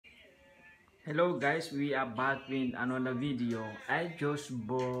Hello guys, we are back with another video. I just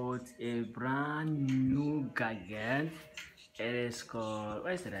bought a brand new gadget. It is called,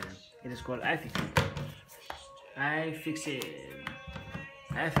 what is it? It is called iFixit. iFixit.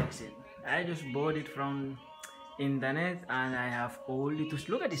 iFixit. I just bought it from internet and I have only to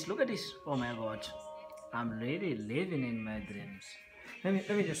look at this. Look at this. Oh my god, I'm really living in my dreams. Let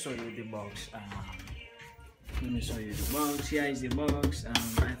me just show you the box. Let me show you the box. Here is the box.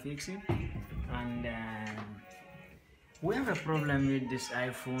 iFixit. And we have a problem with this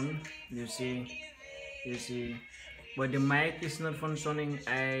iPhone. You see, but the mic is not functioning.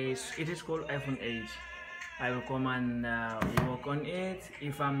 It is called iPhone 8. I will come and work on it.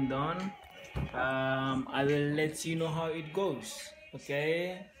 If I'm done, I will let you know how it goes.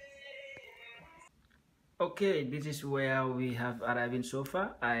 Okay, this is where we have arrived so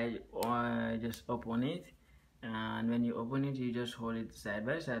far. I just open it, and when you open it, you just hold it side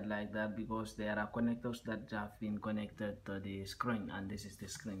by side like that, because there are connectors that have been connected to the screen, and this is the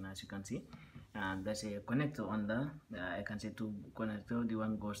screen, as you can see. And there's a connector on the I can see two connectors. The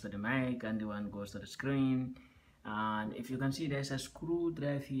one goes to the mic and the one goes to the screen. And if you can see, there's a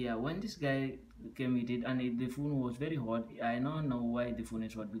screwdriver here. When this guy came with it, and the phone was very hot, I don't know why the phone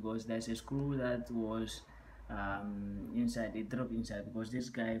is hot, because there's a screw that was inside. It dropped inside because this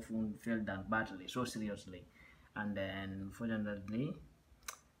guy phone fell down badly, so seriously. And then fortunately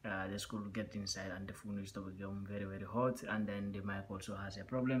the screw get inside and the phone is to become very hot. And then the mic also has a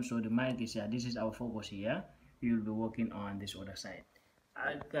problem. So the mic is here. This is our focus here. We will be working on this other side.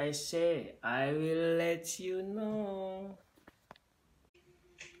 Like I say, I will let you know.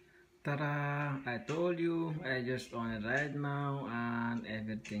 Ta-da! I told you. I just on it right now and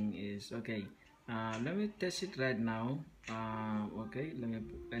everything is okay. Let me test it right now. Okay, let me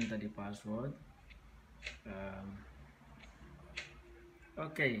enter the password.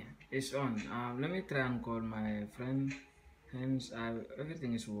 Okay, it's on. Let me try and call my friend. Hence,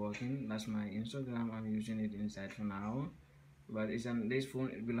 everything is working. That's my Instagram. I'm using it inside for now. But it's on this phone.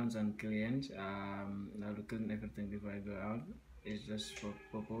 It belongs on client. I'll clean everything before I go out. It's just for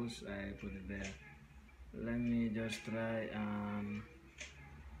purpose. I put it there. Let me just try and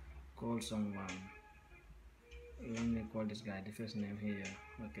call someone. Let me call this guy. The first name here.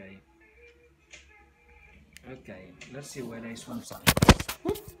 Okay. Okay. Let's see whether it's from some.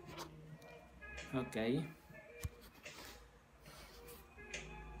 Okay.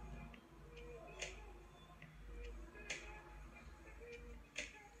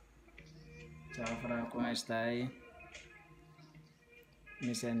 Ciao Fra, come stai?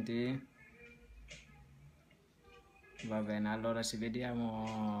 Mi senti? Va bene, allora ci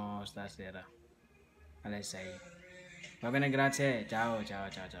vediamo stasera alle 6. Va bene, grazie. Ciao.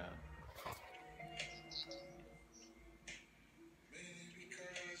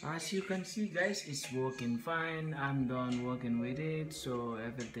 As you can see guys, it's working fine. I'm done working with it, so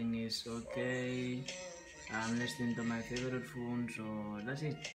everything is okay. I'm listening to my favorite phone, so that's it.